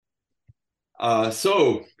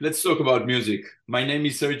So let's talk about music. My name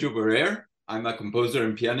is Sergio Barrer. I'm a composer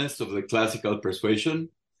and pianist of the classical persuasion.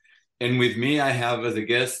 And with me, I have as a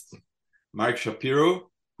guest Mark Shapiro,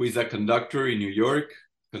 who is a conductor in New York,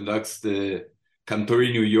 conducts the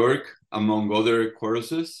Cantori New York, among other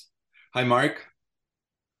choruses. Hi, Mark.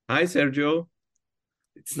 Hi, Sergio.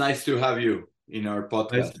 It's nice to have you in our Nice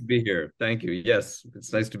podcast. to be here. Thank you. Yes,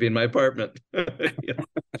 it's nice to be in my apartment. Yes.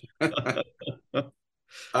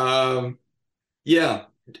 um, yeah,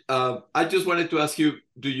 I just wanted to ask you: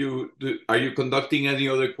 are you conducting any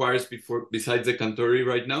other choirs besides the Cantori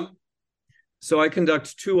right now? So I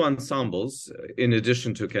conduct two ensembles in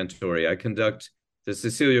addition to Cantori. I conduct the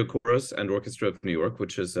Cecilia Chorus and Orchestra of New York,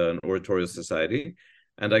 which is an oratorio society,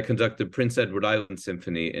 and I conduct the Prince Edward Island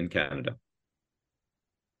Symphony in Canada.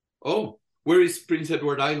 Oh, where is Prince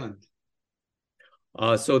Edward Island?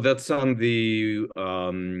 So that's on the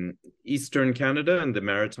Eastern Canada and the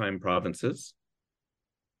Maritime provinces.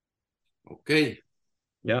 Okay,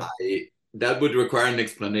 Yeah. I that would require an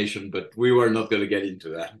explanation, but we were not going to get into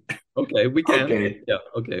that. Okay, we can. Okay. Yeah.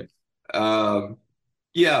 Okay. Um,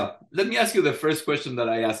 yeah, let me ask you the first question that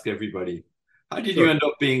I ask everybody. How did you Sure. end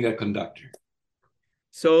up being a conductor?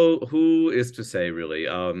 So who is to say, really?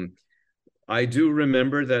 I do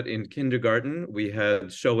remember that in kindergarten we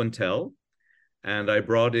had show and tell, and I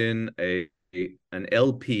brought in an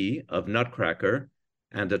LP of Nutcracker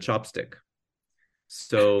and a chopstick.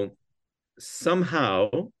 So somehow,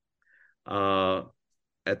 uh,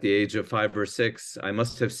 at the age of 5 or 6, I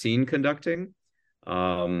must have seen conducting.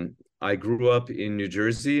 I grew up in New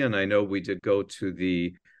Jersey, and I know we did go to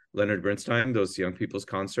the Leonard Bernstein, those young people's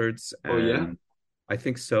concerts, Oh, yeah? and I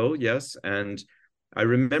think so, yes. And I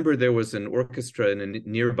remember there was an orchestra in a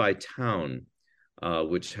nearby town,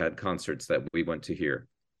 which had concerts that we went to hear.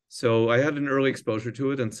 So I had an early exposure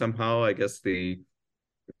to it, and somehow I guess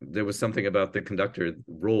there was something about the conductor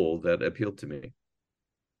role that appealed to me.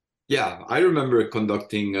 Yeah, I remember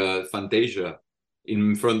conducting Fantasia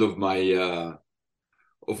in front of my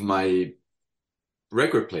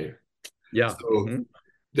record player. Yeah. So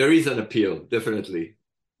there is an appeal, definitely.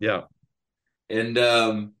 Yeah. And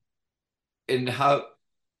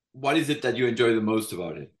what is it that you enjoy the most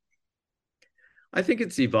about it? I think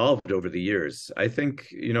it's evolved over the years. I think,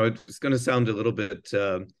 it's going to sound a little bit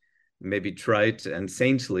maybe trite and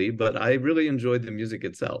saintly, but I really enjoyed the music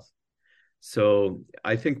itself. So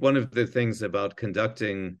I think one of the things about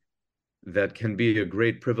conducting that can be a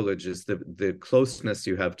great privilege is the closeness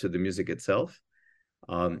you have to the music itself,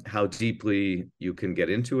 how deeply you can get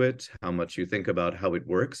into it, how much you think about how it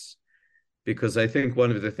works. Because I think one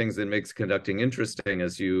of the things that makes conducting interesting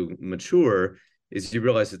as you mature is you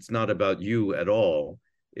realize it's not about you at all.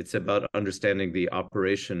 It's about understanding the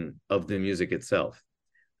operation of the music itself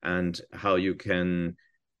and how you can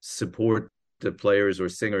support the players or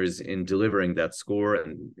singers in delivering that score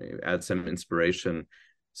and add some inspiration.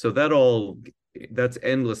 So that's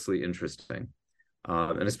endlessly interesting,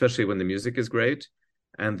 and especially when the music is great.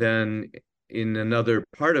 And then in another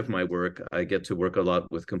part of my work, I get to work a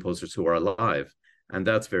lot with composers who are alive. And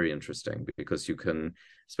that's very interesting because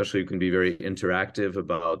especially you can be very interactive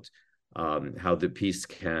about how the piece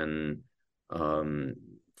can um,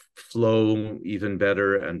 flow even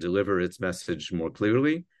better and deliver its message more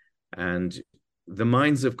clearly. And the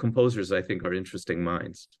minds of composers, I think, are interesting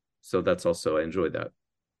minds. So I enjoy that.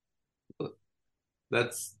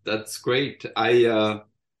 That's great. I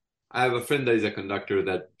have a friend that is a conductor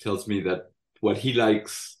that tells me that what he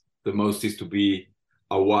likes the most is to be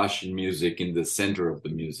awash in music, in the center of the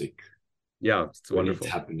music Yeah, it's when it's wonderful.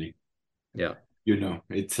 happening. Yeah.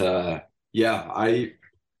 It's yeah,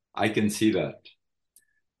 I can see that.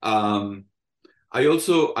 Um, I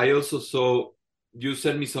also saw you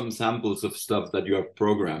sent me some samples of stuff that you have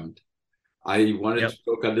programmed. I wanted Yeah. to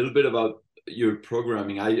talk a little bit about your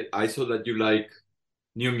programming. I saw that you like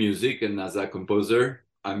new music, and as a composer,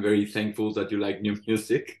 I'm very thankful that you like new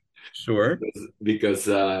music Sure. because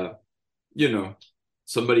you know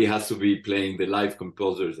somebody has to be playing the live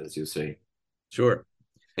composers, as you say. Sure.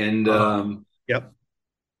 And Uh, yep.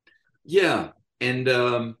 yeah, and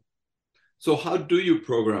so how do you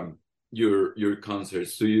program your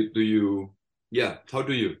concerts? Do you yeah, how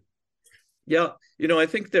do you? Yeah. I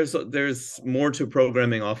think there's more to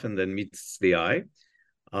programming often than meets the eye.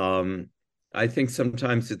 Um, I think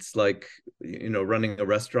sometimes it's like, running a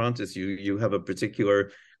restaurant is you have a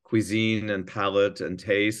particular cuisine and palate and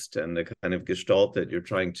taste and the kind of gestalt that you're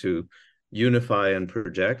trying to unify and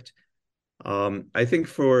project. I think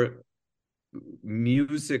for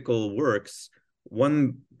musical works,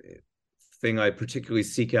 one thing I particularly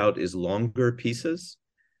seek out is longer pieces.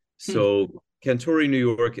 Hmm. So Cantori New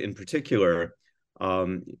York in particular,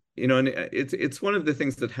 um, and it's one of the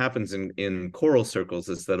things that happens in choral circles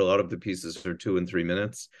is that a lot of the pieces are 2 and 3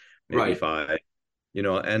 minutes, maybe Right. five,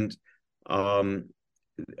 and um,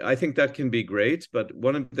 I think that can be great. But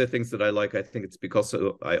one of the things that I like, I think it's because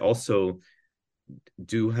I also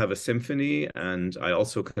do have a symphony and I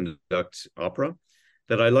also conduct opera,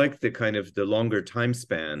 that I like the kind of the longer time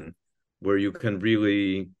span where you can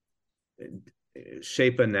really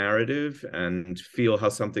shape a narrative and feel how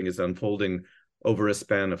something is unfolding over a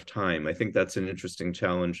span of time. I think that's an interesting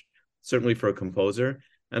challenge, certainly for a composer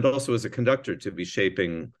and also as a conductor to be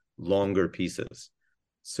shaping longer pieces.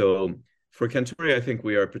 So for Cantori, I think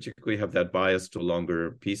we are particularly have that bias to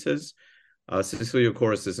longer pieces. Cecilia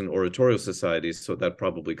Chorus is an oratorio society, so that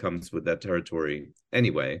probably comes with that territory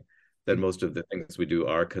anyway, that most of the things we do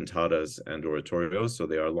are cantatas and oratorios, so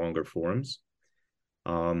they are longer forms.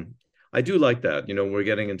 Um, I do like that. We're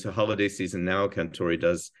getting into holiday season now. Cantori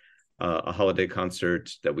does a holiday concert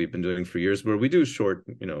that we've been doing for years where we do short,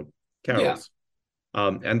 Yeah. carols.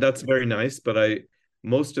 And that's very nice. But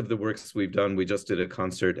most of the works we've done, we just did a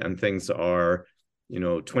concert and things are,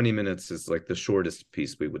 20 minutes is like the shortest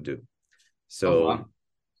piece we would do. Oh, So wow.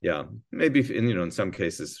 yeah, maybe in some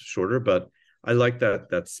cases shorter, but I like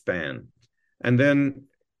that span. And then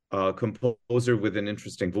composer with an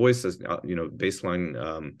interesting voice, as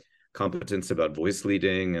baseline competence about voice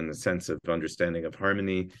leading and the sense of understanding of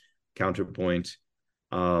harmony, counterpoint,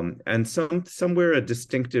 and somewhere a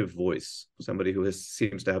distinctive voice, somebody who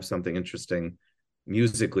seems to have something interesting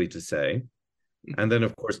musically to say. And then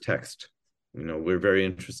of course text. We're very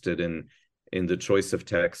interested in the choice of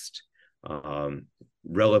text.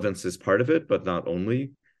 Relevance is part of it, but not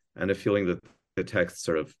only, and a feeling that the text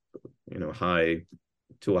sort of, high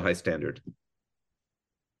to a high standard.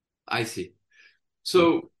 I see.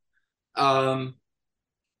 So, um,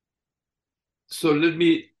 so let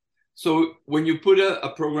me, so when you put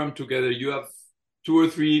a program together, you have two or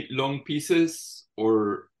three long pieces,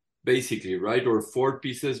 or basically, right? Or four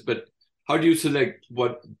pieces, but how do you select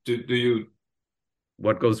what do you,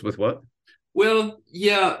 What goes with what? well,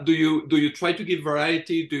 yeah, do you try to give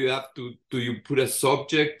variety? Do you put a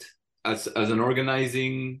subject as an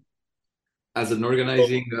organizing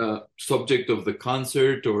subject of the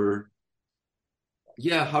concert, or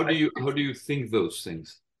yeah, how do you think those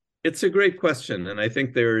things? It's a great question, and I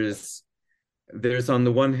think there's on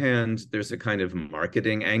the one hand there's a kind of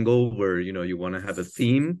marketing angle where you want to have a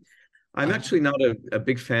theme. I'm Uh, actually not a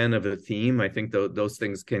big fan of a theme. I think those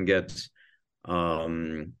things can get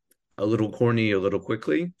um, a little corny a little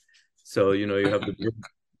quickly. So you have the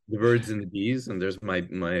birds and the bees, and there's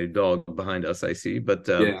my dog behind us, I see. But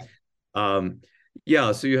yeah, um,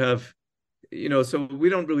 yeah, so you have so we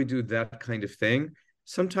don't really do that kind of thing.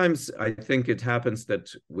 Sometimes I think it happens that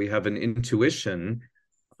we have an intuition,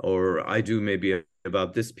 or I do maybe,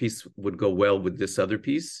 about this piece would go well with this other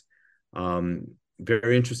piece.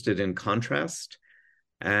 Very interested in contrast.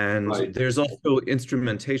 And right. there's also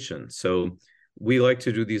instrumentation. So we like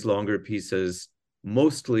to do these longer pieces,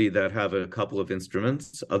 mostly that have a couple of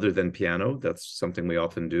instruments other than piano. That's something we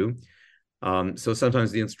often do. So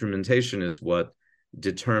sometimes the instrumentation is what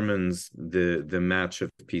determines the match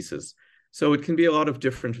of pieces. So it can be a lot of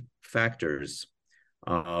different factors.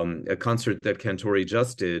 A concert that Cantori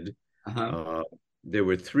just did, Uh-huh. uh, there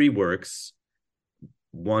were three works.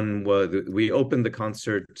 One was, we opened the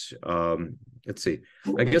concert. Let's see.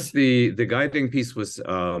 I guess the guiding piece was,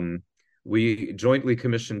 we jointly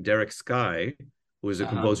commissioned Derek Sky, who is a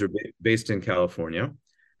Uh-huh. composer based in California,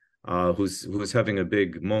 who's having a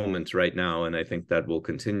big moment right now, and I think that will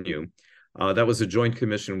continue. That was a joint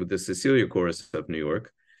commission with the Cecilia Chorus of New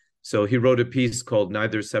York. So he wrote a piece called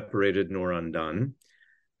 "Neither Separated Nor Undone,"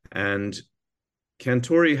 and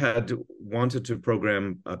Cantori had wanted to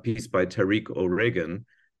program a piece by Tariq O'Regan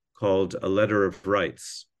called "A Letter of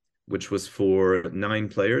Rights," which was for 9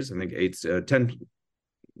 players, I think eight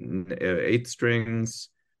strings.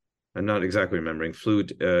 I'm not exactly remembering,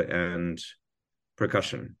 flute and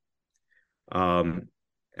percussion. Um,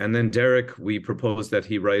 and then Derek, we proposed that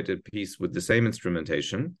he write a piece with the same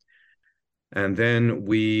instrumentation. And then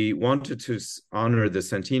we wanted to honor the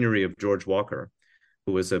centenary of George Walker,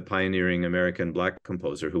 who was a pioneering American Black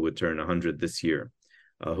composer who would turn 100 this year,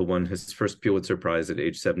 who won his first Pulitzer Prize at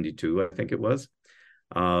age 72, I think it was.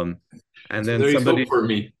 Um, and So then there is hope somebody, for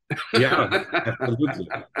me. yeah, absolutely.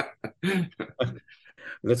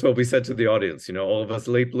 That's what we said to the audience, all of us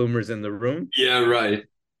late bloomers in the room. Yeah, right.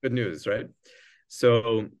 Good news, right?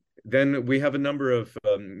 So then we have a number of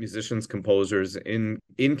musicians, composers in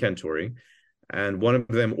Cantori, and one of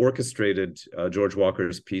them orchestrated George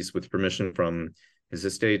Walker's piece with permission from his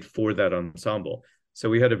estate for that ensemble. So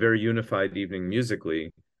we had a very unified evening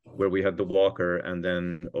musically, where we had the Walker and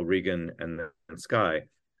then O'Regan and then Sky.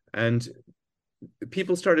 And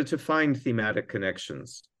people started to find thematic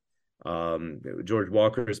connections. George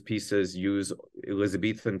Walker's pieces use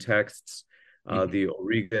Elizabethan texts. The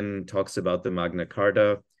O'Regan talks about the Magna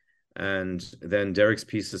Carta. And then Derek's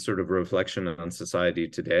piece is sort of a reflection on society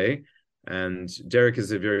today. And Derek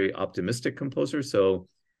is a very optimistic composer. So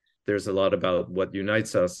there's a lot about what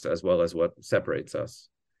unites us as well as what separates us.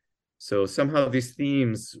 So somehow these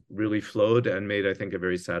themes really flowed and made, I think, a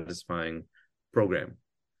very satisfying program.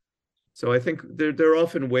 So I think there are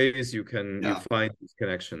often ways you find these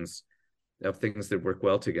connections of things that work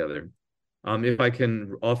well together. If I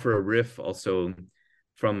can offer a riff also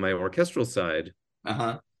from my orchestral side,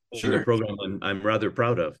 sure, the program I'm rather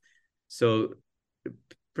proud of. So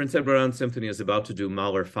Prince Edward Symphony is about to do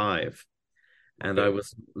Mahler 5. And I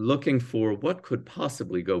was looking for what could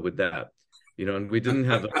possibly go with that, and we didn't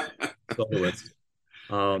have a soloist.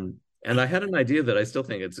 And I had an idea that I still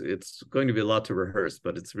think it's going to be a lot to rehearse,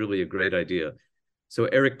 but it's really a great idea. So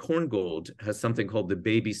Eric Korngold has something called the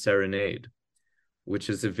Baby Serenade, which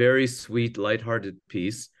is a very sweet, lighthearted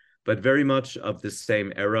piece, but very much of the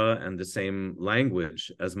same era and the same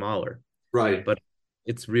language as Mahler. Right. But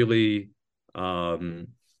it's really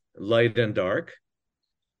light and dark.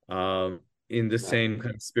 In the same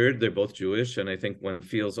kind of spirit. They're both Jewish, and I think one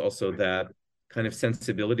feels also that kind of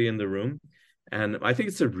sensibility in the room. And I think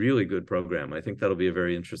it's a really good program. I think that'll be a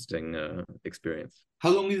very interesting experience. How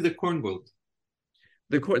long is the Korngold?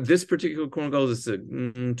 This particular Korngold is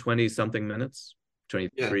 20-something minutes,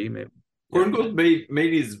 23 maybe. Korngold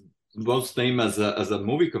made his most name as a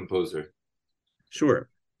movie composer. Sure.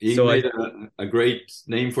 He made a great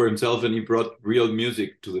name for himself, and he brought real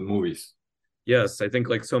music to the movies. Yes, I think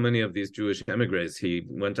like so many of these Jewish emigres, he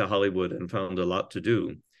went to Hollywood and found a lot to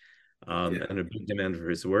do, and a big demand for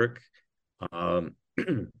his work. I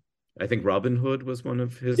think Robin Hood was one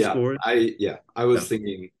of his scores. I was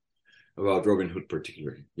thinking about Robin Hood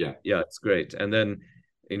particularly. Yeah, it's great. And then,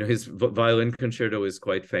 his violin concerto is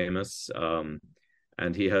quite famous,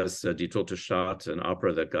 and he has Die Tote Stadt, an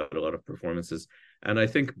opera that got a lot of performances. And I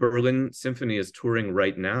think Berlin Symphony is touring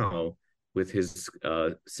right now with his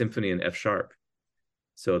symphony in F sharp.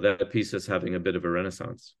 So that piece is having a bit of a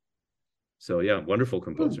renaissance. So wonderful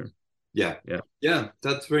composer. Yeah,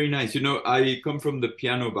 that's very nice. I come from the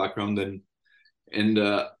piano background, and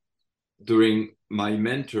during my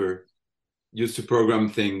mentor used to program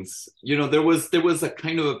things. There was a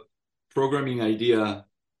kind of a programming idea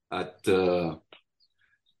at in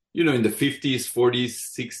the 50s,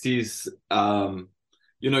 40s, 60s.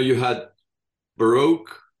 You had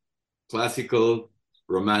Baroque, classical,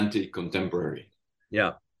 romantic, contemporary.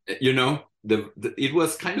 Yeah. It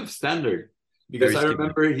was kind of standard, because I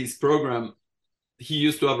remember his program, he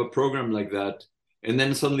used to have a program like that. And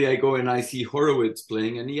then suddenly I go and I see Horowitz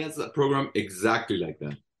playing, and he has a program exactly like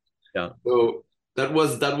that. Yeah. So that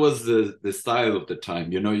was the style of the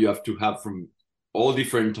time. You have to have from all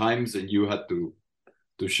different times, and you had to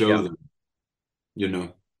show them,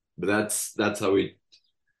 but that's how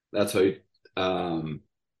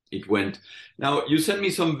it went. Now, you sent me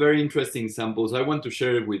some very interesting samples. I want to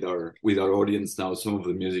share with our audience now some of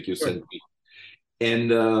the music you sent me.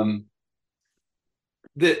 And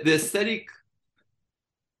the aesthetic,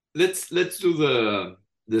 let's do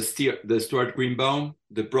the Stuart Greenbaum,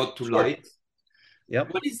 the Brought to Light.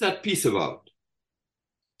 Yep. What is that piece about?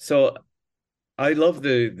 So I love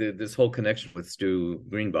this whole connection with Stu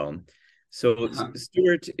Greenbaum. So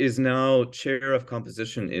Stuart is now chair of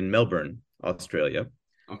composition in Melbourne, Australia.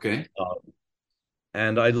 Okay.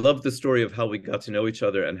 And I love the story of how we got to know each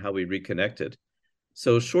other and how we reconnected.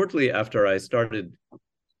 So shortly after I started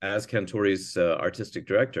as Cantori's artistic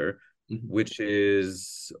director, which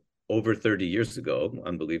is over 30 years ago,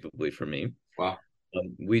 unbelievably for me. Wow.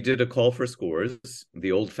 We did a call for scores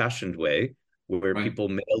the old-fashioned way, where people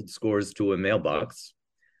mailed scores to a mailbox.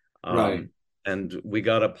 And we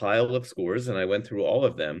got a pile of scores, and I went through all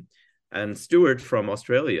of them. And Stuart from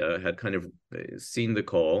Australia had kind of seen the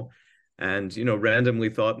call and, randomly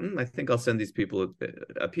thought, I think I'll send these people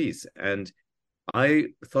a piece. And I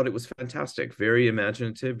thought it was fantastic, very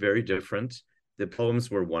imaginative, very different. The poems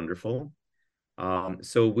were wonderful.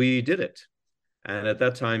 So we did it. And at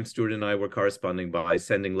that time, Stuart and I were corresponding by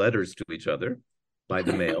sending letters to each other by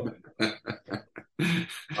the mail.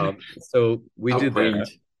 So we did that.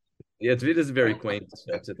 It is very quaint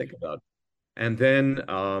to think about. And then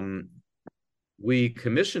we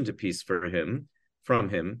commissioned a piece from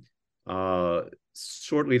him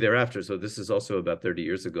shortly thereafter. So this is also about 30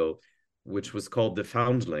 years ago, which was called The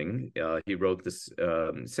Foundling. He wrote this,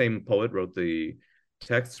 same poet wrote the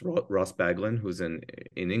text, Ross Baglin, who's in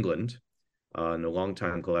England, and a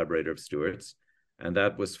longtime collaborator of Stuart's. And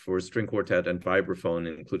that was for string quartet and vibraphone,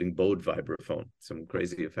 including bowed vibraphone, some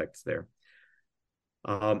crazy effects there.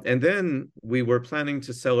 And then we were planning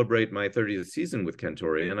to celebrate my 30th season with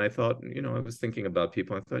Cantori. And I thought, I was thinking about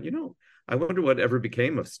people. I thought, I wonder what ever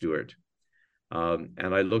became of Stuart.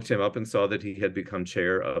 And I looked him up and saw that he had become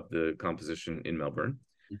chair of the composition in Melbourne.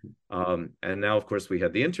 And now, of course, we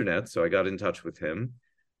had the internet. So I got in touch with him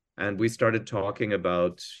and we started talking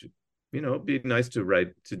about, it'd be nice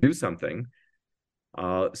to do something.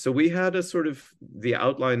 So we had a sort of the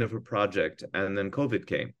outline of a project, and then COVID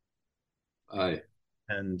came.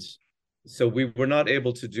 And so we were not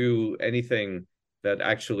able to do anything that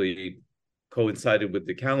actually coincided with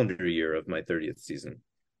the calendar year of my 30th season.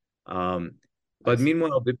 But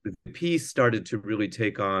meanwhile, the piece started to really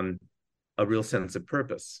take on a real sense of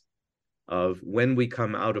purpose of when we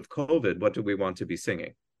come out of COVID, what do we want to be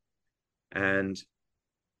singing? And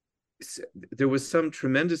there was some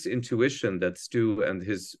tremendous intuition that Stu and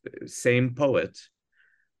his same poet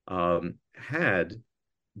had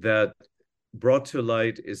that brought to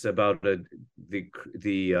light is about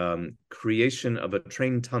the creation of a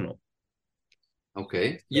train tunnel.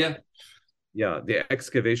 Okay. Yeah. Yeah, the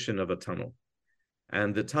excavation of a tunnel.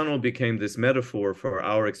 And the tunnel became this metaphor for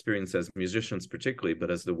our experience as musicians, particularly, but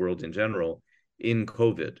as the world in general, in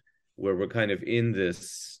COVID, where we're kind of in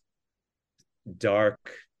this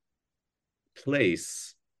dark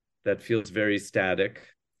place that feels very static,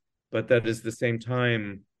 but that at the same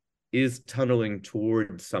time is tunneling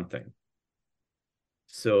towards something.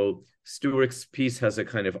 So Stuart's piece has a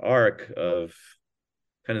kind of arc of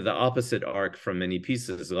kind of the opposite arc from many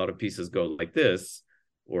pieces. A lot of pieces go like this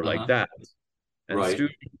or like that. And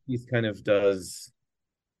Stuart's piece kind of does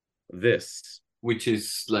this. Which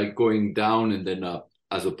is like going down and then up,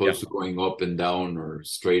 as opposed to going up and down or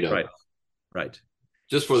straight up. Right.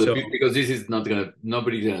 Just for the people, because this is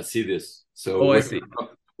nobody's gonna see this. So I see.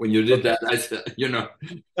 When you did that, I said,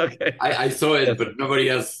 okay. I saw it, but nobody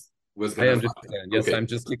else was gonna. I understand. Yes, okay. I'm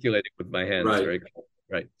gesticulating with my hands. Right. Very cool.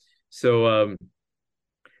 Right. So,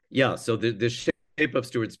 so the shape of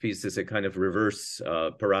Stuart's piece is a kind of reverse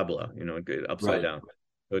parabola, upside down.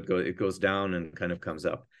 So it goes down and kind of comes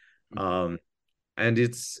up. And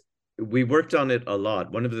we worked on it a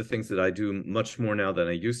lot. One of the things that I do much more now than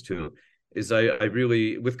I used to is I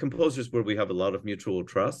really, with composers where we have a lot of mutual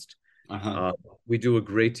trust, we do a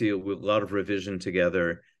great deal with a lot of revision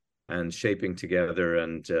together and shaping together.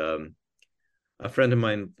 And a friend of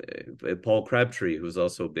mine, Paul Crabtree, who's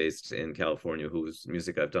also based in California, whose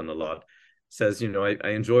music I've done a lot, says, I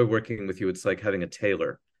enjoy working with you. It's like having a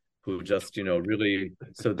tailor who just, really,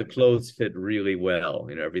 so the clothes fit really well.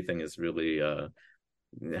 Everything is really,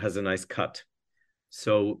 has a nice cut.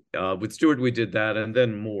 So with Stuart, we did that, and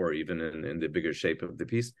then more even in the bigger shape of the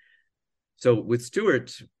piece. So with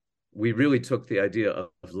Stuart, we really took the idea of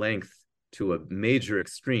length to a major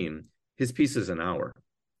extreme. His piece is an hour.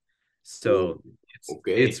 So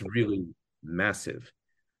it's really massive.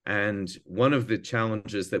 And one of the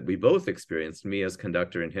challenges that we both experienced, me as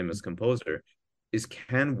conductor and him as composer, is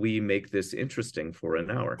can we make this interesting for an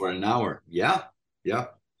hour? For an hour, yeah.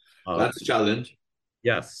 That's a challenge.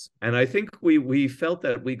 Yes, and I think we felt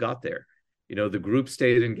that we got there. The group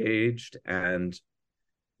stayed engaged, and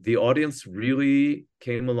the audience really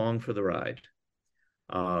came along for the ride.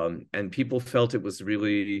 And people felt it was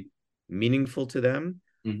really meaningful to them.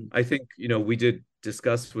 I think, we did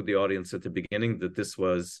discuss with the audience at the beginning that this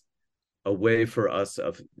was a way for us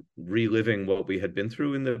of reliving what we had been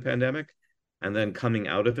through in the pandemic and then coming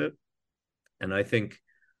out of it. And I think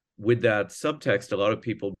with that subtext, a lot of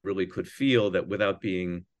people really could feel that without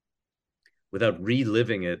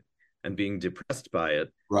reliving it and being depressed by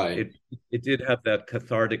it, it did have that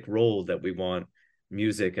cathartic role that we want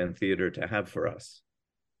music and theater to have for us.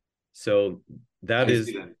 So that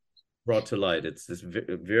is brought to light. It's this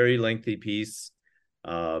very lengthy piece,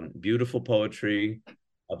 beautiful poetry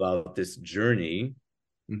about this journey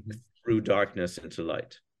through darkness into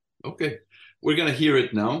light. Okay, we're gonna hear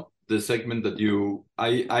it now. The segment that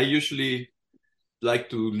I usually like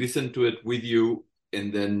to listen to it with you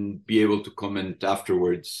and then be able to comment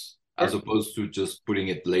afterwards, as opposed to just putting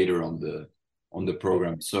it later on the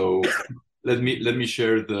program. So let me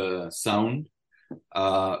share the sound.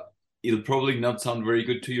 It'll probably not sound very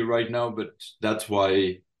good to you right now, but that's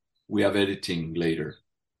why we have editing later.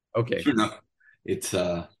 Okay.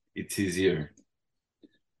 It's easier.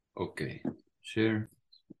 Okay, share.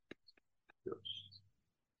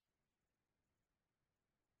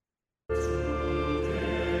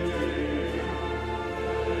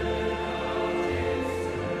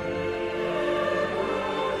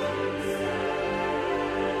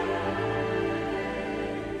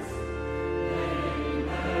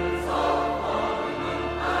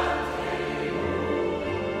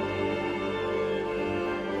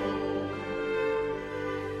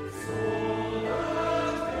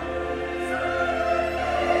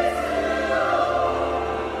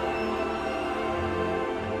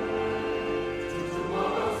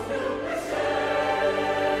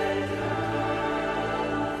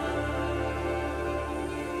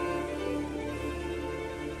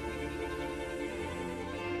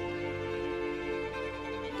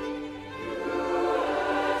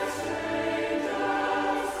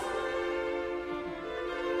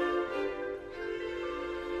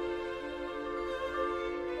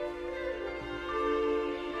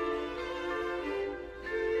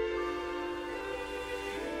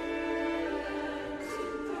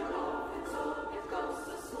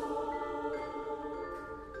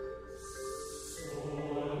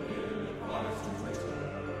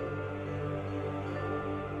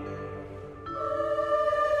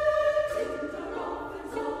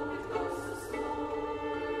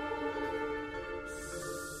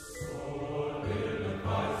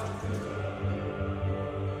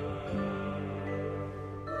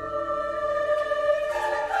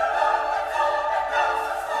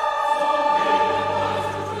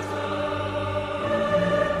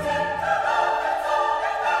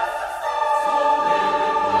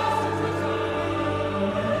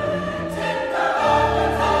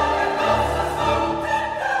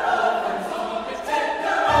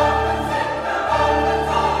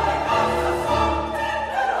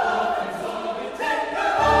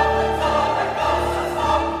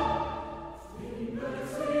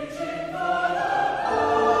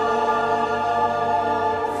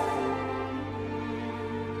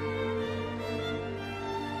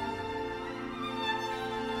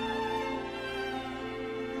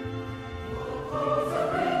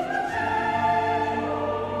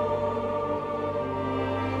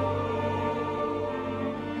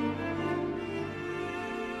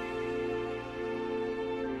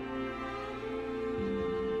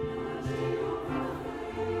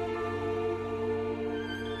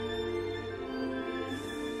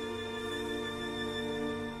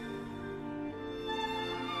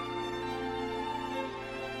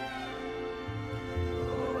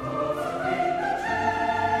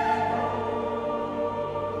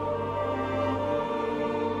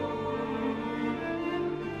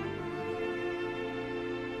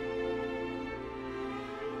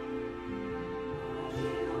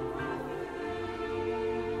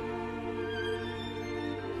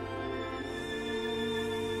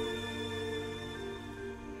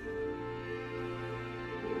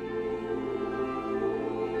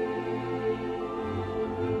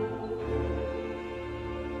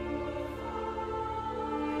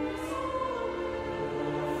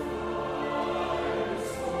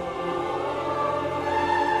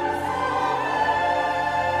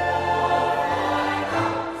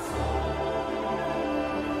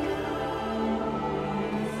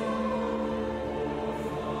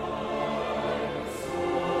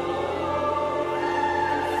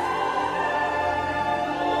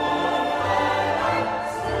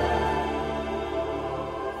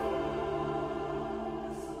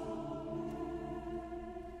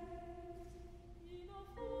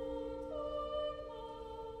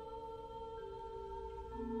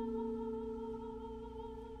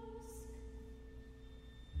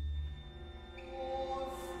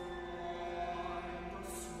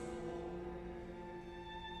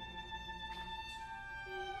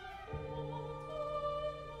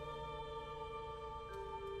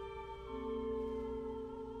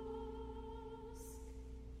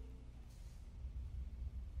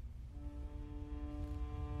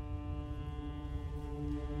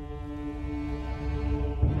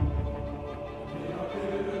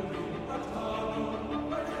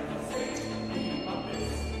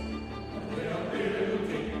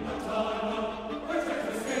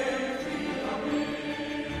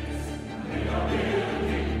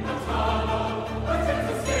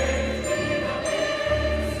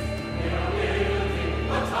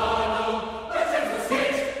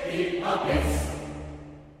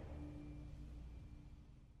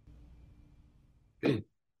 Okay,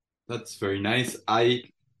 that's very nice. I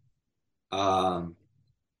um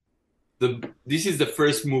the this is the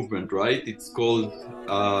first movement, right? It's called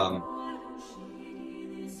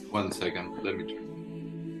one second, let me try.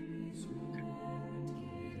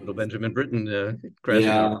 Little Benjamin Britten crashing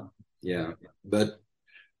on. Yeah, yeah, but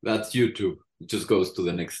that's YouTube. It just goes to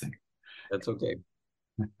the next thing. That's okay.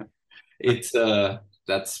 It's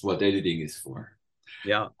that's what editing is for.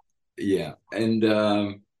 Yeah. Yeah. And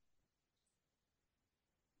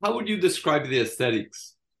how would you describe the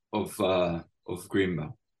aesthetics of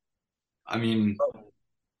Greenbaum? I mean,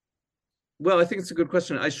 Well, I think it's a good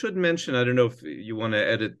question. I should mention, I don't know if you want to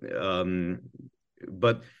edit,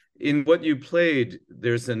 but in what you played,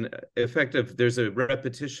 there's an effective, there's a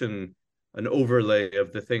repetition, an overlay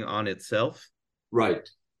of the thing on itself, right.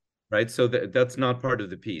 right? So that's not part of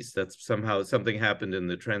the piece. That's somehow something happened in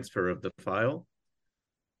the transfer of the file.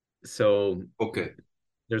 So Okay.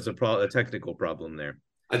 there's a technical problem there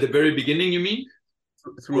At the very beginning, you mean?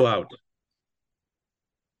 throughout,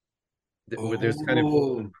 where there's kind of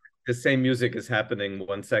Oh, the same music is happening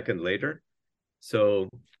 1 second later. So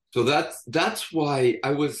so that's why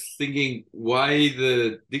I was thinking why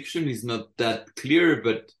the diction is not that clear,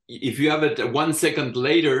 but if you have it 1 second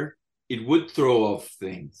later, it would throw off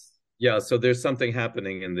things. yeah, so there's something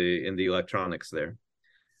happening in the electronics there.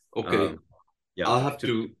 Okay. Um, yeah, I'll have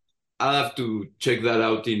to I'll have to check that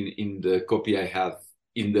out in the copy I have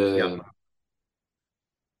in yeah. the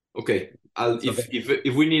okay. I'll So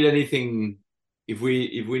if we need anything if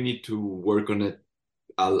we need to work on it,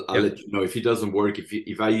 I'll yeah, let you know. If it doesn't work,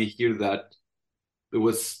 if I hear that there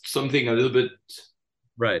was something a little bit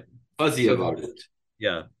right. fuzzy So about it,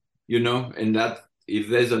 yeah, you know, and that if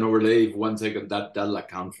there's an overlay of 1 second, that'll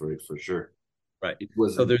account for it for sure. right. It So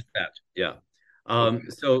wasn't there's that. Yeah. okay.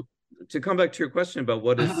 So to come back to your question about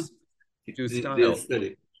what Uh-huh. is Stu The style,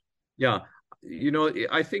 aesthetic. yeah,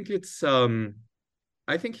 I think it's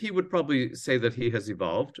I think he would probably say that he has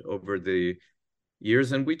evolved over the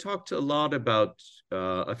years, and we talked a lot about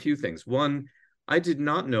a few things. One, I did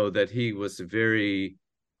not know that he was very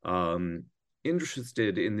um,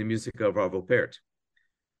 interested in the music of Arvo Pärt.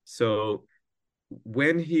 So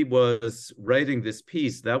when he was writing this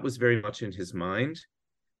piece, that was very much in his mind.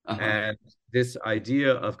 Uh-huh. And this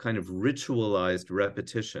idea of kind of ritualized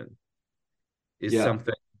repetition is Yeah.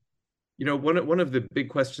 something, one of the big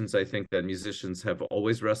questions I think that musicians have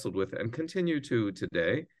always wrestled with and continue to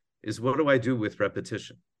today is what do I do with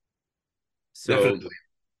repetition? So,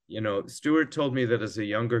 Definitely. Stuart told me that as a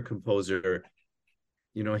younger composer,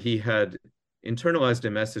 he had internalized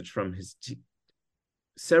a message from his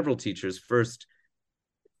several teachers. First,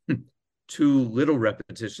 too little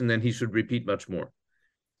repetition, then he should repeat much more.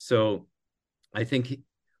 So I think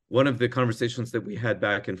one of the conversations that we had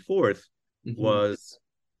back and forth Hmm. was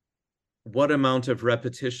what amount of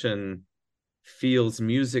repetition feels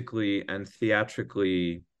musically and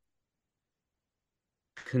theatrically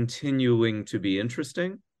continuing to be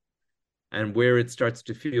interesting, and where it starts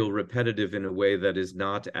to feel repetitive in a way that is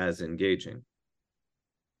not as engaging.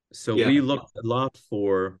 So Yeah. we looked a lot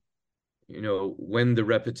for, when the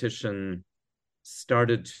repetition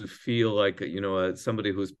started to feel like,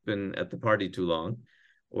 somebody who's been at the party too long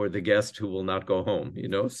or the guest who will not go home,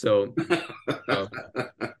 So, uh,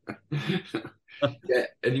 Yeah,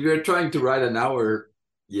 and if you're trying to write an hour,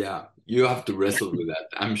 yeah, you have to wrestle with that,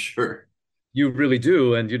 I'm sure. you really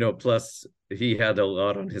do. And, plus he had a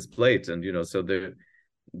lot on his plate. And,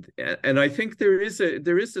 and I think there is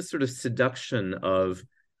a sort of seduction of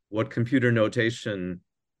what computer notation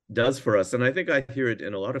does for us. And I think I hear it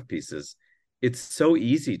in a lot of pieces. It's so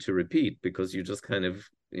easy to repeat because you just kind of,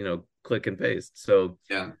 click and paste. So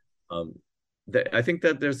Yeah. um, I think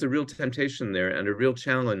that there's a real temptation there and a real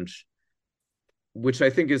challenge, which I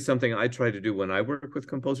think is something I try to do when I work with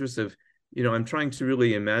composers of, I'm trying to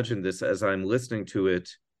really imagine this as I'm listening to it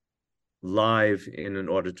live in an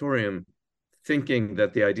auditorium, thinking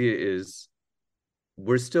that the idea is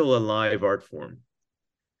we're still a live art form.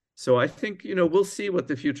 So I think, we'll see what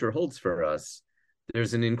the future holds for us.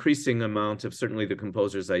 There's an increasing amount of certainly the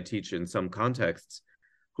composers I teach in some contexts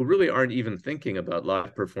who really aren't even thinking about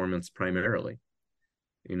live performance primarily.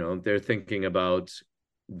 They're thinking about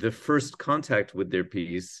the first contact with their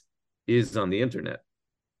piece is on the internet,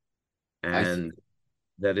 I see. and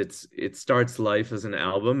that it starts life as an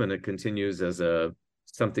album and it continues as a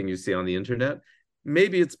something you see on the internet.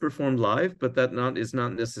 Maybe it's performed live, but that not is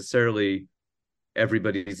not necessarily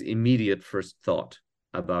everybody's immediate first thought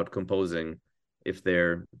about composing if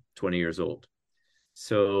they're 20 years old.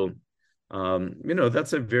 So,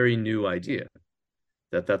 that's a very new idea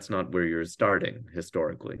that's not where you're starting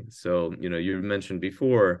historically. So, you mentioned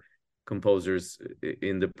before composers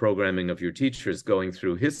in the programming of your teachers going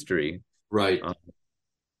through history, Right.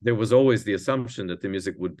 there was always the assumption that the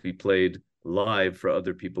music would be played live for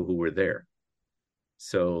other people who were there.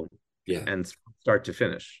 So, Yeah. and start to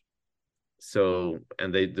finish. So,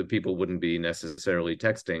 and the people wouldn't be necessarily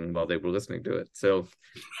texting while they were listening to it. So,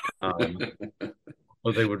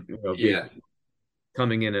 so they would, be Yeah.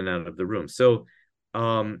 coming in and out of the room. So,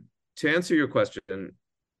 to answer your question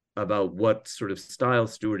about what sort of style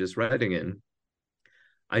Stewart is writing in,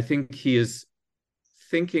 I think he is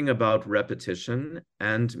thinking about repetition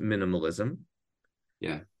and minimalism.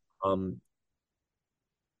 Yeah.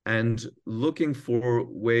 And looking for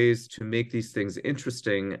ways to make these things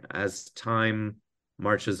interesting as time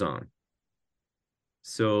marches on.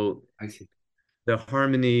 So I see. the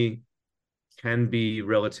harmony can be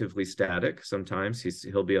relatively static. Sometimes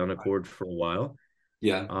he'll be on a chord for a while.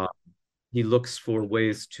 Yeah. He looks for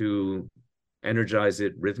ways to energize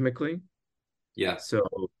it rhythmically. Yeah. So,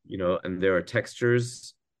 and there are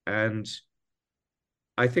textures. And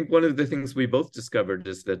I think one of the things we both discovered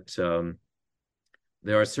is that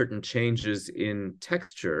there are certain changes in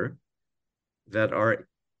texture that are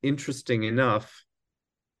interesting enough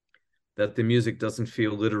that the music doesn't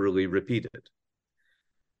feel literally repeated.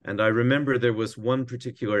 And I remember there was one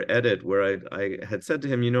particular edit where I had said to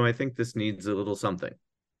him, I think this needs a little something.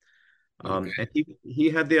 Okay. And he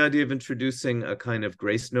had the idea of introducing a kind of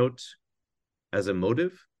grace note as a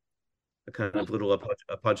motive, a kind of little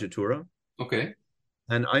appoggiatura. Okay.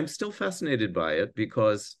 And I'm still fascinated by it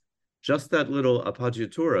because just that little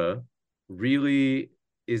appoggiatura really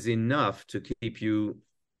is enough to keep you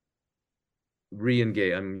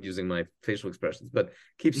re-engaged. I'm using my facial expressions, but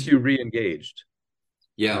keeps you re-engaged.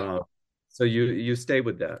 Yeah. So you stay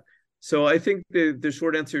with that. So I think the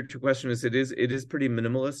short answer to your question is it is pretty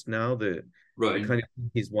minimalist now, the Right. kind of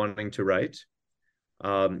thing he's wanting to write.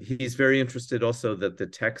 He's very interested also that the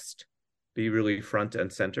text be really front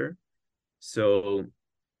and center. So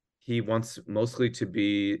he wants mostly to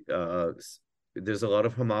be there's a lot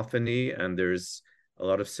of homophony and there's a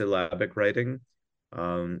lot of syllabic writing.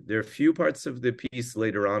 There are a few parts of the piece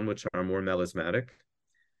later on which are more melismatic,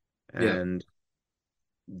 Yeah. and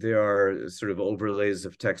there are sort of overlays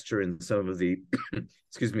of texture in some of the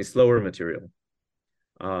excuse me, slower material.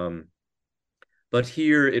 But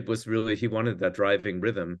here it was really, he wanted that driving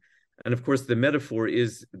rhythm. And of course, the metaphor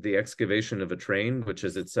is the excavation of a train, which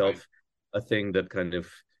is itself a thing that kind of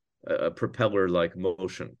a propeller-like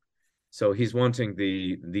motion. So he's wanting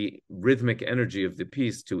the rhythmic energy of the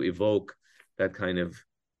piece to evoke that kind of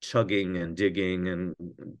chugging and digging and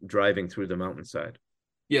driving through the mountainside.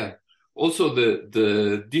 Yeah. Also,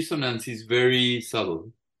 the dissonance is very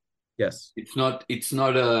subtle. Yes. It's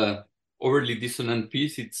not a overly dissonant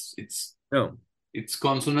piece. No. It's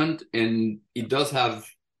consonant, and it does have.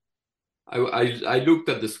 I looked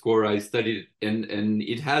at the score. I studied it, and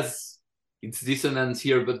it has its dissonance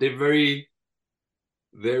here, but they're very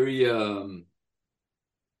very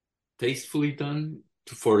tastefully done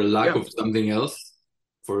for a lack Yeah. of something else,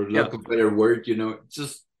 for Yeah. lack of better word.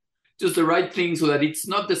 Just the right thing so that it's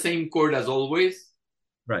not the same chord as always,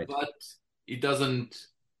 Right. but it doesn't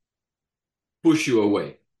push you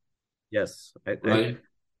away, Yes. right?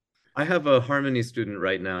 I have a harmony student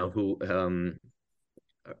right now who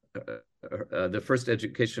the first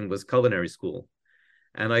education was culinary school.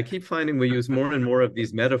 And I keep finding we use more and more of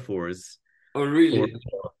these metaphors Oh, for, really?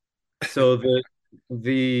 so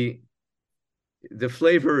the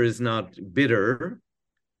flavor is not bitter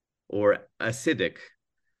or acidic,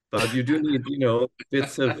 but you do need,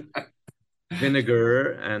 bits of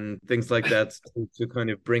vinegar and things like that to kind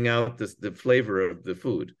of bring out the flavor of the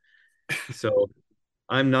food. So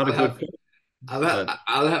I'm not a I'll good have cook, I'll have, but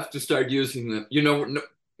I'll have to start using them.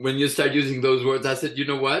 When you start using those words, I said, you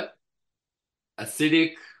know what?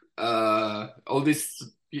 Acidic, all this,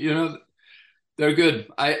 they're good.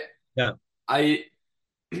 yeah, I,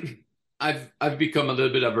 I've become a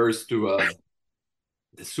little bit averse to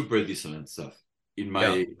the super dissonant stuff in yeah,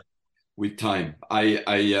 my with time. I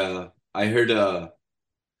heard a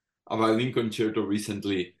violin concerto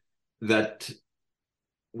recently that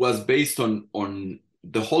was based on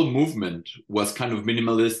the whole movement was kind of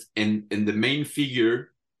minimalist, and the main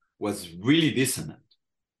figure was really dissonant.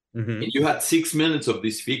 And hmm you had 6 minutes of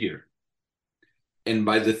this figure, and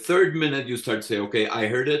by the third minute you start to say, okay, I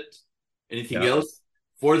heard it. Anything yeah, else?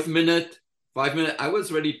 Fourth minute, 5 minutes, I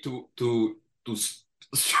was ready to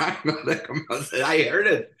strangle the composer. I heard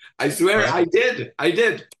it. I swear yeah, I did.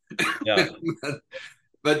 yeah,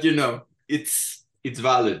 But it's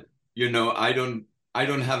valid. I don't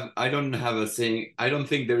have a saying. I don't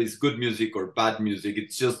think there is good music or bad music.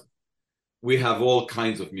 It's just we have all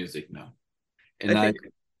kinds of music now. And I think,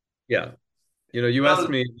 yeah. You asked well,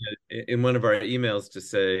 me in one of our emails to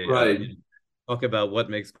say, right. talk about what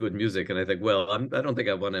makes good music. And I think, well, I don't think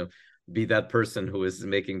I want to be that person who is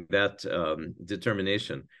making that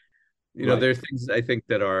determination. Right. There are things I think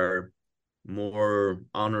that are more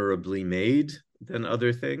honorably made than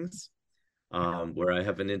other things, where I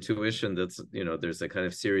have an intuition that's, there's a kind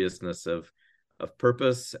of seriousness of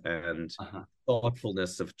purpose and Uh-huh.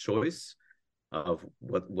 thoughtfulness of choice of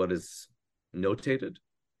what is notated.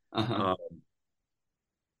 Uh-huh. Um,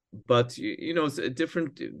 but it's a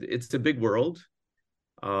different. It's a big world.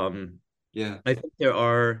 Um, Yeah. I think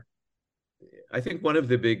I think one of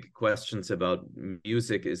the big questions about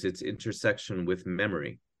music is its intersection with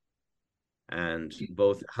memory, and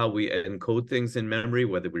both how we encode things in memory,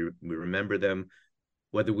 whether we remember them,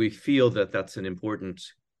 whether we feel that that's an important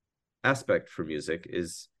aspect for music.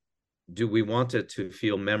 Is do we want it to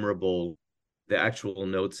feel memorable, the actual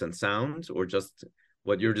notes and sounds, or just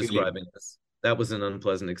what you're Feeling. describing as that was an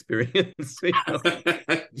unpleasant experience,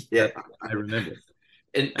 Yeah. that I remember.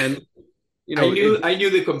 And And I knew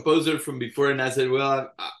the composer from before, and I said,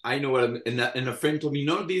 well, I know what I'm. And a friend told me,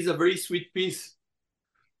 no, this is a very sweet piece.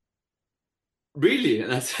 Really?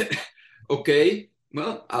 And I said, okay,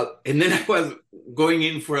 well, and then I was going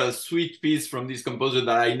in for a sweet piece from this composer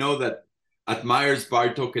that I know that admires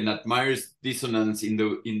Bartok and admires dissonance in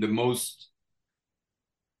the most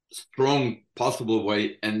strong possible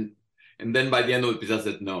way. And then by the end of the piece, I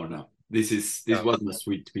said, no, this yeah, wasn't a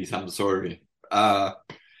sweet piece. I'm sorry.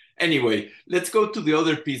 Anyway, let's go to the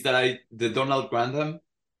other piece the Donald Grantham.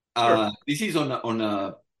 sure, This is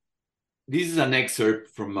this is an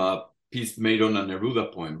excerpt from a piece made on a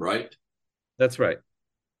Neruda poem, right? that's right.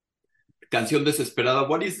 Canción Desesperada.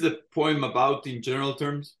 What is the poem about in general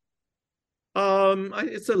terms?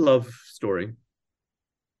 It's a love story.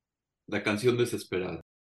 La Canción Desesperada.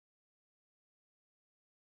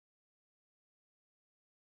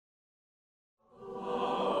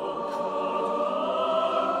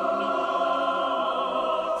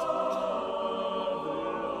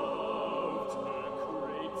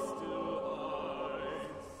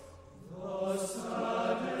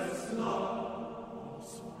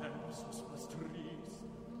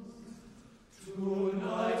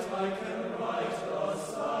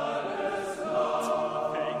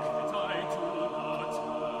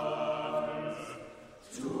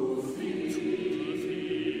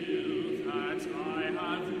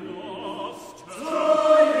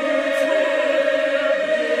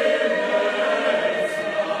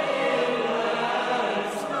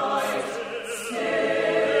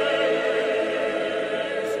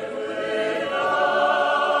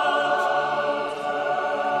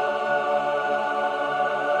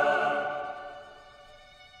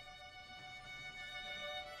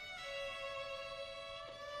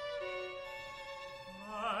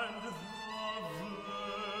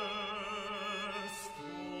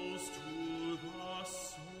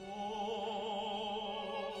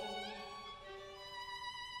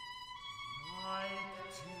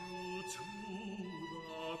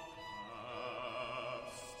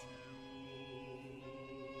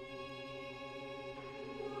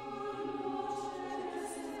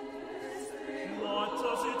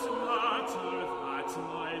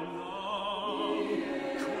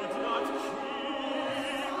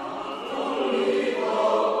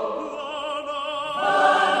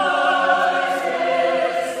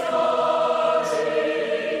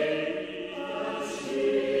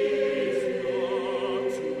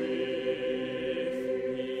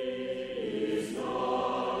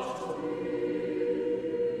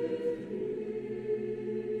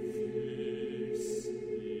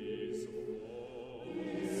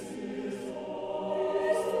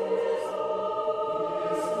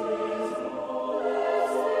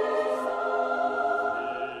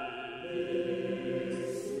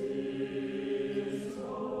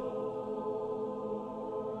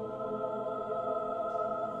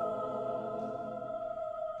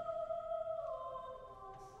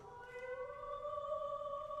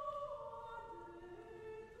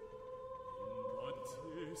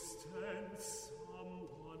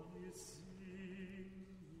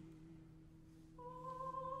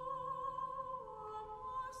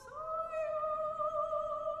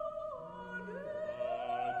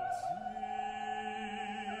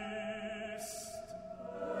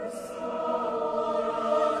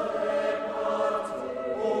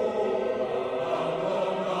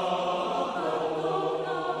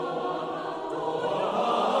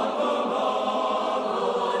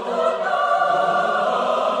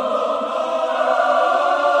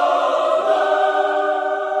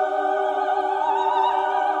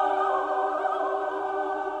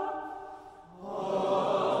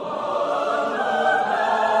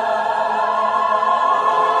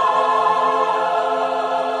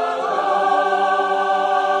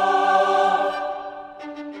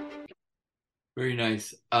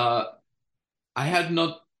 I had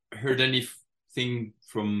not heard anything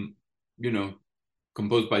from,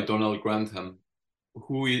 composed by Donald Grantham.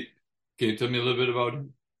 Can you tell me a little bit about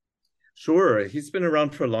him? Sure, he's been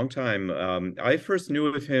around for a long time. I first knew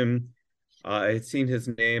of him. I had seen his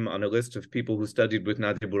name on a list of people who studied with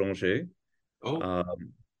Nadia Boulanger. Oh,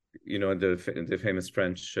 The famous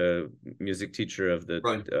French music teacher of the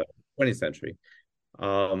right. 20th century.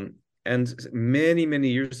 And many, many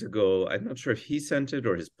years ago, I'm not sure if he sent it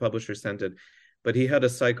or his publisher sent it, but he had a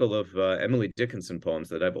cycle of Emily Dickinson poems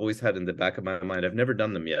that I've always had in the back of my mind. I've never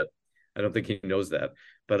done them yet. I don't think he knows that,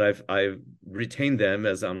 but I've retained them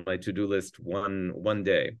as on my to-do list one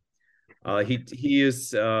day. He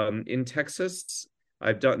is in Texas.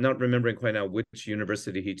 Not remembering quite now which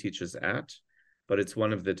university he teaches at, but it's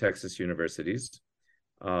one of the Texas universities.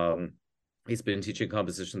 He's been teaching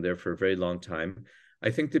composition there for a very long time. I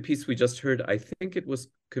think the piece we just heard, I think it was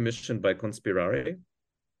commissioned by Conspirare,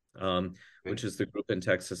 which is the group in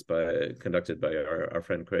Texas conducted by our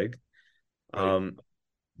friend Craig. Right.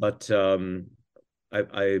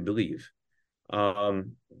 I believe.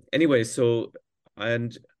 Anyway,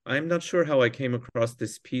 and I'm not sure how I came across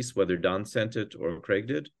this piece, whether Don sent it or Craig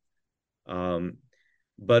did.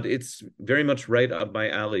 But it's very much right up my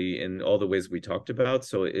alley in all the ways we talked about.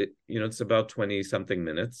 So it's about 20 something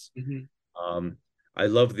minutes. Mm-hmm.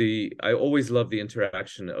 I always love the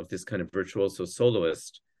interaction of this kind of virtuoso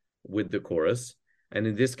soloist with the chorus. And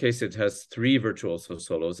in this case, it has three virtuoso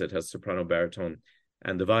solos. It has soprano, baritone,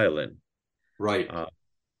 and the violin. Right.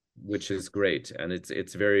 Which is great. And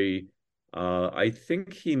it's very, I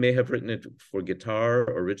think he may have written it for guitar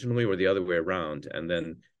originally or the other way around, and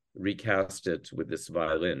then recast it with this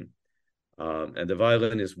violin. And the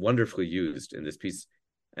violin is wonderfully used in this piece.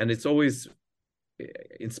 And it's always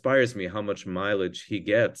inspires me how much mileage he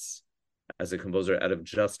gets as a composer out of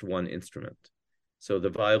just one instrument. So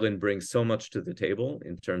the violin brings so much to the table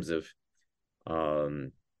in terms of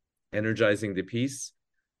energizing the piece.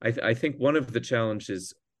 I think one of the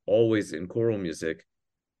challenges always in choral music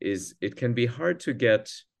is it can be hard to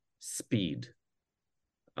get speed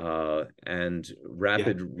and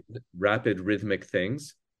rapid rhythmic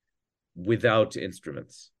things without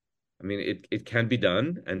instruments. I mean, it can be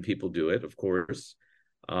done, and people do it, of course.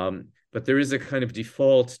 But there is a kind of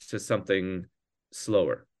default to something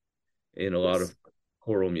slower in a lot of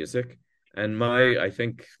choral music. And I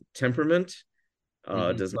think, temperament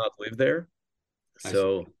does not live there.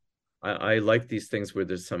 So I like these things where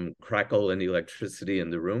there's some crackle and electricity in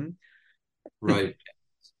the room. Right.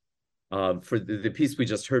 For the piece we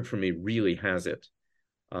just heard from me really has it.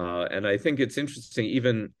 And I think it's interesting,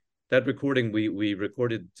 even that recording we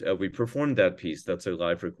recorded, we performed that piece. That's a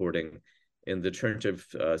live recording in the Church of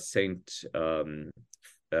Saint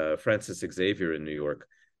Francis Xavier in New York,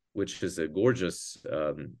 which is a gorgeous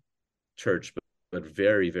church, but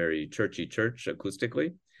very, very churchy church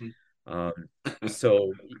acoustically.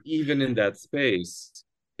 So even in that space,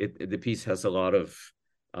 the piece has a lot of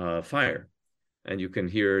fire, and you can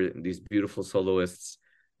hear these beautiful soloists.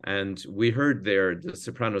 And we heard there the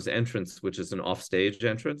soprano's entrance, which is an offstage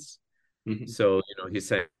entrance. Mm-hmm. So, he's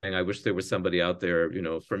saying, I wish there was somebody out there,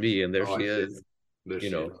 for me. And there she is,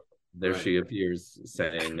 there she appears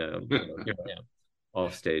saying, here I am,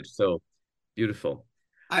 off stage. So beautiful.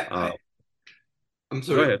 I'm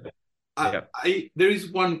sorry. Go ahead. There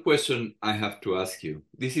is one question I have to ask you.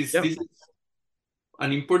 This is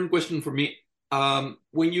an important question for me.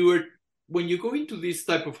 When you go into these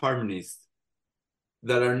type of harmonies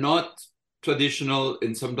that are not traditional,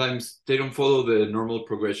 and sometimes they don't follow the normal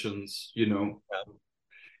progressions,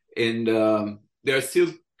 and there are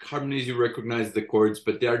still harmonies you recognize the chords,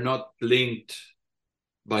 but they are not linked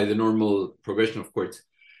by the normal progression of chords.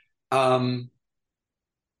 Do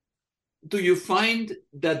you find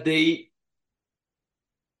that they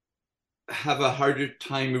have a harder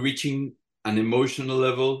time reaching an emotional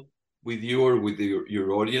level with you or with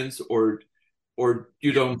your audience, or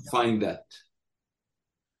you don't find that?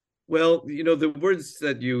 Well, the words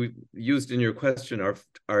that you used in your question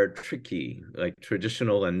are tricky, like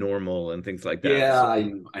traditional and normal and things like that. Yeah, I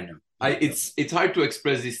know. It's hard to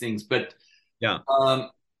express these things, but yeah.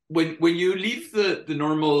 When you leave the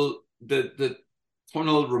normal, the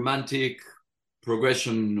tonal romantic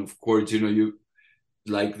progression of chords, you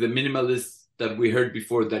like the minimalist that we heard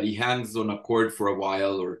before, that he hangs on a chord for a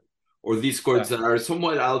while, or these chords that are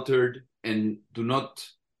somewhat altered and do not.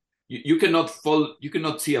 You cannot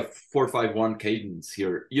see a 4-5-1 cadence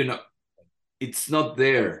here. It's not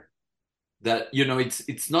there. That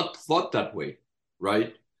it's not thought that way,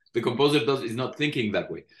 right? The composer is not thinking that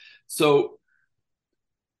way. So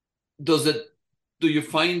do you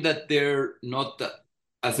find that they're not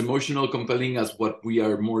as emotional compelling as what we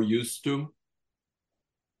are more used to?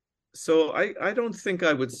 So I don't think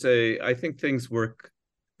I would say, I think things work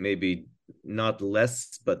maybe not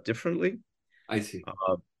less, but differently. I see.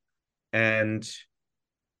 Uh, and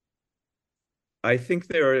I think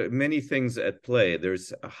there are many things at play.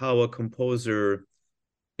 There's how a composer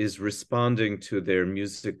is responding to their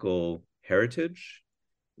musical heritage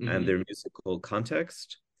and Hmm. their musical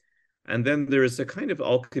context. And then there is a kind of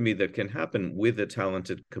alchemy that can happen with a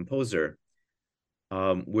talented composer,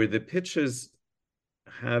 where the pitches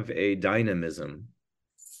have a dynamism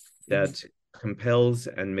Hmm. that compels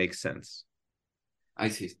and makes sense. I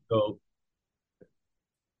see. So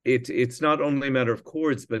it's not only a matter of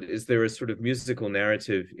chords, but is there a sort of musical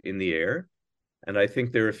narrative in the air? And I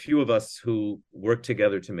think there are a few of us who work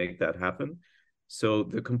together to make that happen. So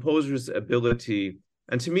the composer's ability,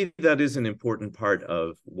 and to me, that is an important part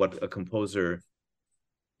of what a composer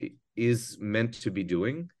is meant to be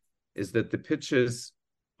doing, is that the pitches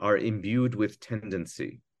are imbued with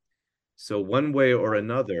tendency. So one way or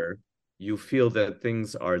another, you feel that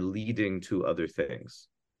things are leading to other things.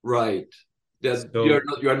 Right. That So,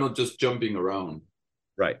 you are not just jumping around.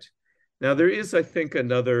 right. Now, there is, I think,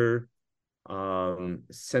 another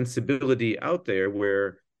sensibility out there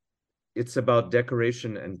where it's about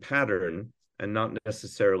decoration and pattern and not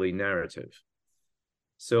necessarily narrative.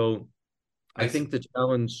 So I I think see. the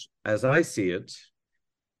challenge, as I see it,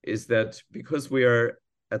 is that because we are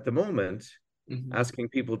at the moment Hmm. asking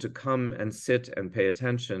people to come and sit and pay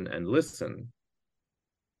attention and listen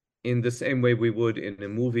in the same way we would in a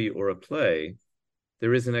movie or a play,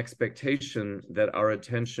 there is an expectation that our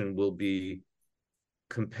attention will be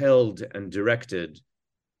compelled and directed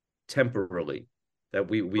temporally, that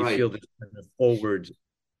we Right. feel this kind of forward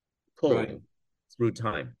Right. pull through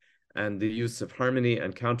time. And the use of harmony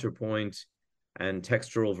and counterpoint and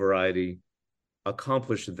textural variety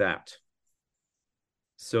accomplish that.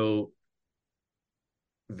 So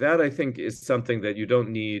that I think is something that you don't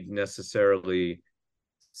need necessarily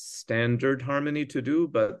standard harmony to do,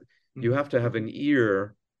 but you Hmm. have to have an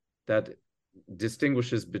ear that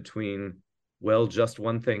distinguishes between, well, just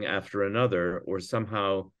one thing after another, or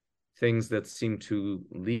somehow things that seem to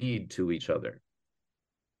lead to each other.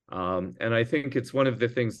 And I think it's one of the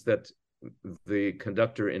things that the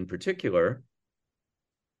conductor in particular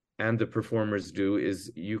and the performers do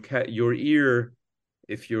is your ear,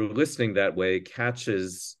 if you're listening that way,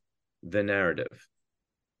 catches the narrative,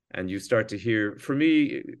 and you start to hear. For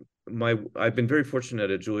me, my I've been very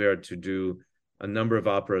fortunate at Juilliard to do a number of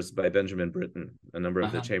operas by Benjamin Britten, a number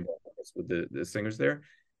of the Uh-huh. chamber operas with the singers there,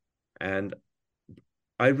 and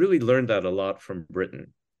I really learned that a lot from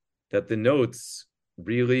Britten. That the notes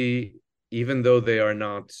really, even though they are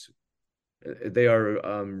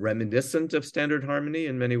reminiscent of standard harmony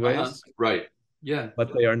in many Uh-huh. ways, Right. Yeah.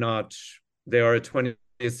 but they are not. They are a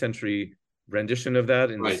 20th century rendition of that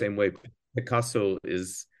in the Right. same way Picasso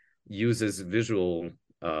is uses visual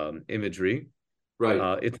imagery.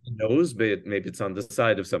 Right. It's a nose, but maybe it's on the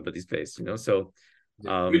side of somebody's face, So,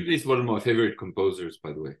 Yeah. um, Whitney is one of my favorite composers,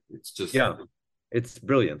 by the way. It's just yeah, it's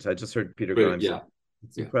brilliant. I just heard Peter great. Grimes. Yeah.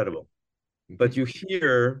 It's Yeah. incredible. Hmm. But you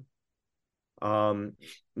hear um,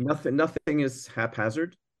 nothing is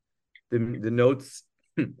haphazard. The notes,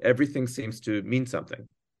 everything seems to mean something.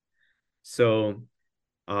 So,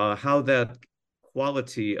 how that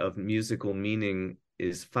quality of musical meaning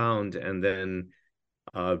is found and then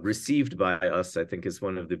received by us, I think, is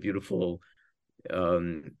one of the beautiful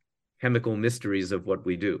um, chemical mysteries of what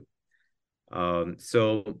we do.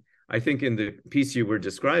 So I think in the piece you were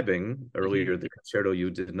describing Hmm. earlier, the concerto you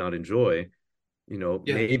did not enjoy, Yeah.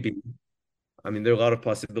 maybe, I mean, there are a lot of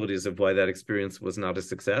possibilities of why that experience was not a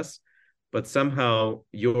success, but somehow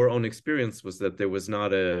your own experience was that there was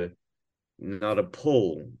not a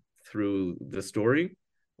pull through the story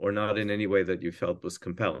or not in any way that you felt was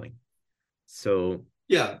compelling. So,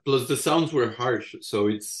 Yeah. Plus the sounds were harsh, so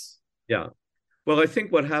it's yeah. Well, I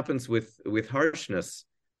think what happens with harshness,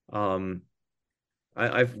 um,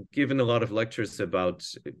 I've given a lot of lectures about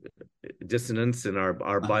dissonance in our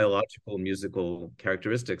uh-huh. biological musical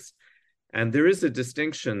characteristics. And there is a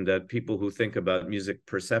distinction that people who think about music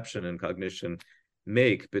perception and cognition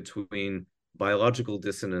make between biological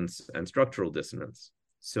dissonance and structural dissonance.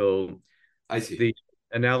 So I see. the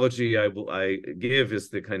analogy I give is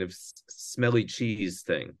the kind of smelly cheese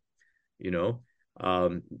thing. You know,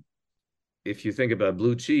 um, if you think about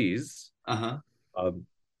blue cheese, Uh-huh. um,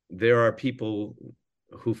 there are people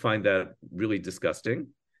who find that really disgusting,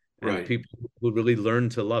 and Right. people who really learn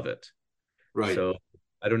to love it. Right. So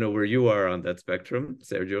I don't know where you are on that spectrum,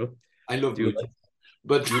 Sergio. I love Do you blue like cheese.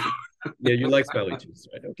 But you? Yeah, you like smelly cheese,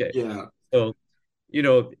 right? Okay. yeah. So you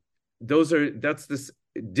know, that's this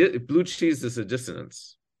blue cheese is a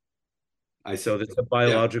dissonance. I So see. that's a Yeah,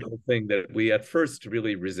 biological thing that we at first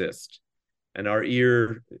really resist. And our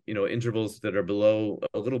ear, intervals that are below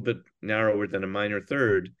a little bit narrower than a minor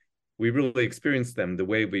third, we really experience them the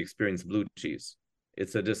way we experience blue cheese.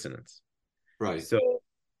 It's a dissonance. right. So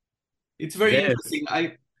It's very then, interesting.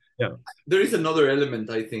 yeah. There is another element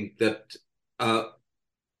I think that uh,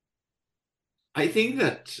 I think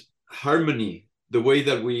that harmony, the way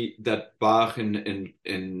that Bach and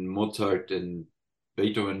Mozart and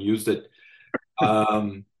Beethoven used it,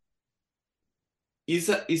 um,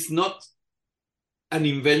 is not an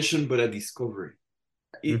invention but a discovery.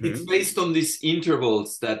 It's Hmm. based on these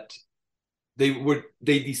intervals that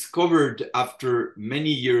they discovered after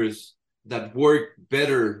many years that worked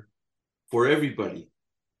better for everybody,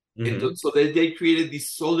 and Hmm. so they created this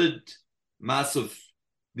solid mass of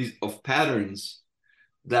patterns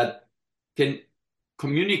that can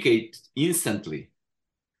communicate instantly,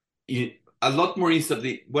 a lot more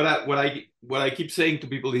instantly. What I keep saying to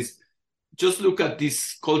people is just look at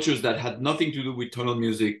these cultures that had nothing to do with tonal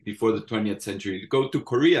music before the 20th century. Go to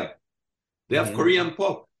Korea. They have Hmm. Korean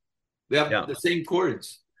pop. They have Yeah. the same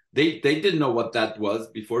chords. They didn't know what that was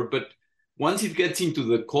before, but once it gets into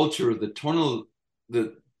the culture, the tonal, the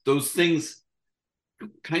those things,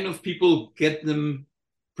 kind of people get them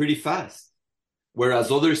pretty fast. Whereas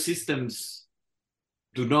other systems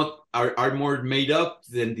do not are more made up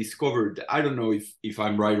than discovered. I don't know if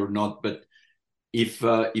I'm right or not, but if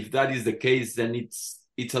that is the case, then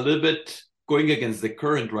it's a little bit going against the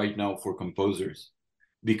current right now for composers,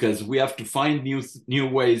 because we have to find new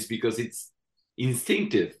ways, because it's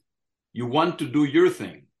instinctive. You want to do your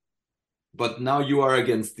thing, but now you are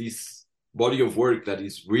against this body of work that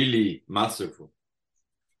is really masterful.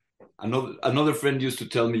 Another friend used to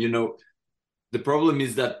tell me, the problem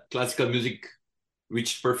is that classical music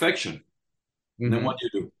reached perfection. And then what Hmm.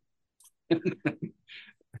 do you do?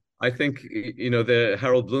 I think, the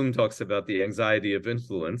Harold Bloom talks about the anxiety of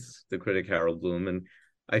influence, the critic Harold Bloom, and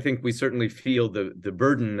I think we certainly feel the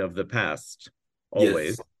burden of the past Yes.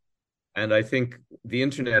 always. And I think the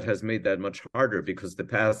internet has made that much harder because the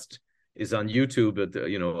past is on YouTube at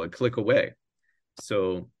a click away.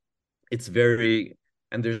 So it's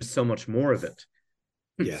and there's so much more of it.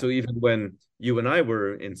 Yeah. So even when you and I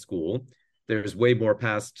were in school, there's way more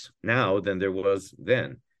past now than there was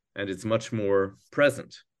then, and it's much more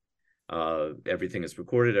present. Everything is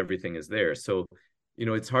recorded, everything is there. So,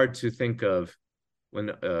 it's hard to think of when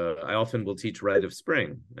I often will teach Rite of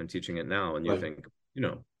Spring. I'm teaching it now, and you Right. think,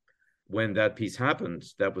 when that piece happened,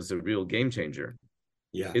 that was a real game changer.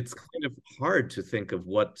 Yeah. It's kind of hard to think of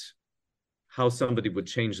how somebody would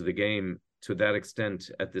change the game to that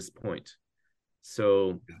extent at this point.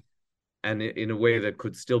 So, and in a way that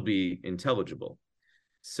could still be intelligible.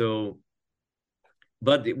 So,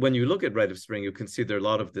 but when you look at Rite of Spring, you can see there are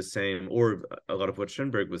a lot of the same, or a lot of what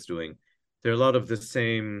Schoenberg was doing. There are a lot of the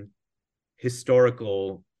same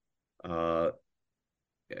historical uh,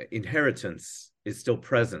 inheritance is still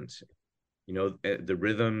present. The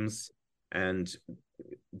rhythms and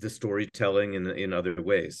the storytelling in other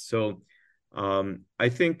ways. So I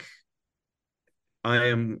think I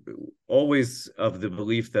am always of the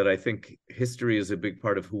belief that I think history is a big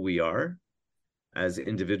part of who we are as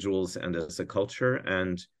individuals and as a culture.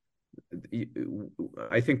 And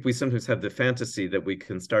I think we sometimes have the fantasy that we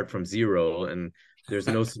can start from zero and there's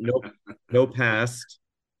no past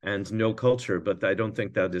and no culture, but I don't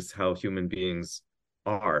think that is how human beings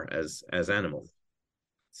are as animals.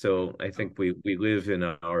 So I think we live in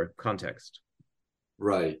our context.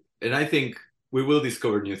 Right. And I think we will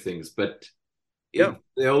discover new things, but Yeah,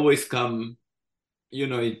 they always come,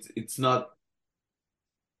 it's not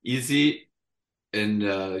easy, and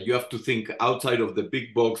you have to think outside of the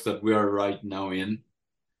big box that we are right now in.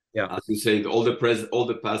 yeah, As you say, all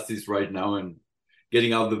the past is right now, and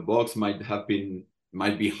getting out of the box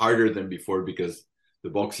might be harder than before, because the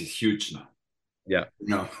box is huge now. yeah.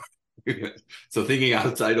 No. So thinking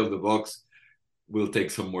outside of the box will take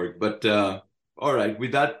some work. But all right,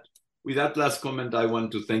 with that last comment, I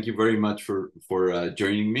want to thank you very much for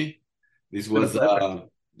joining me. This It's been a was pleasure. uh,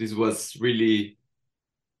 this was really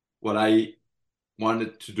what I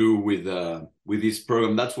wanted to do with this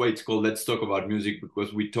program. That's why it's called Let's Talk About Music, because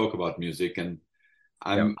we talk about music, and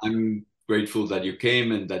Yeah. I'm grateful that you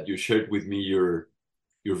came and that you shared with me your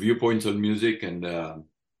viewpoints on music, and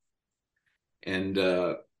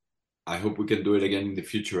I hope we can do it again in the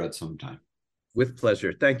future at some time. With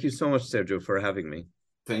pleasure. Thank you so much, Sergio, for having me.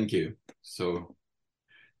 Thank you. So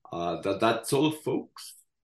that's all, folks.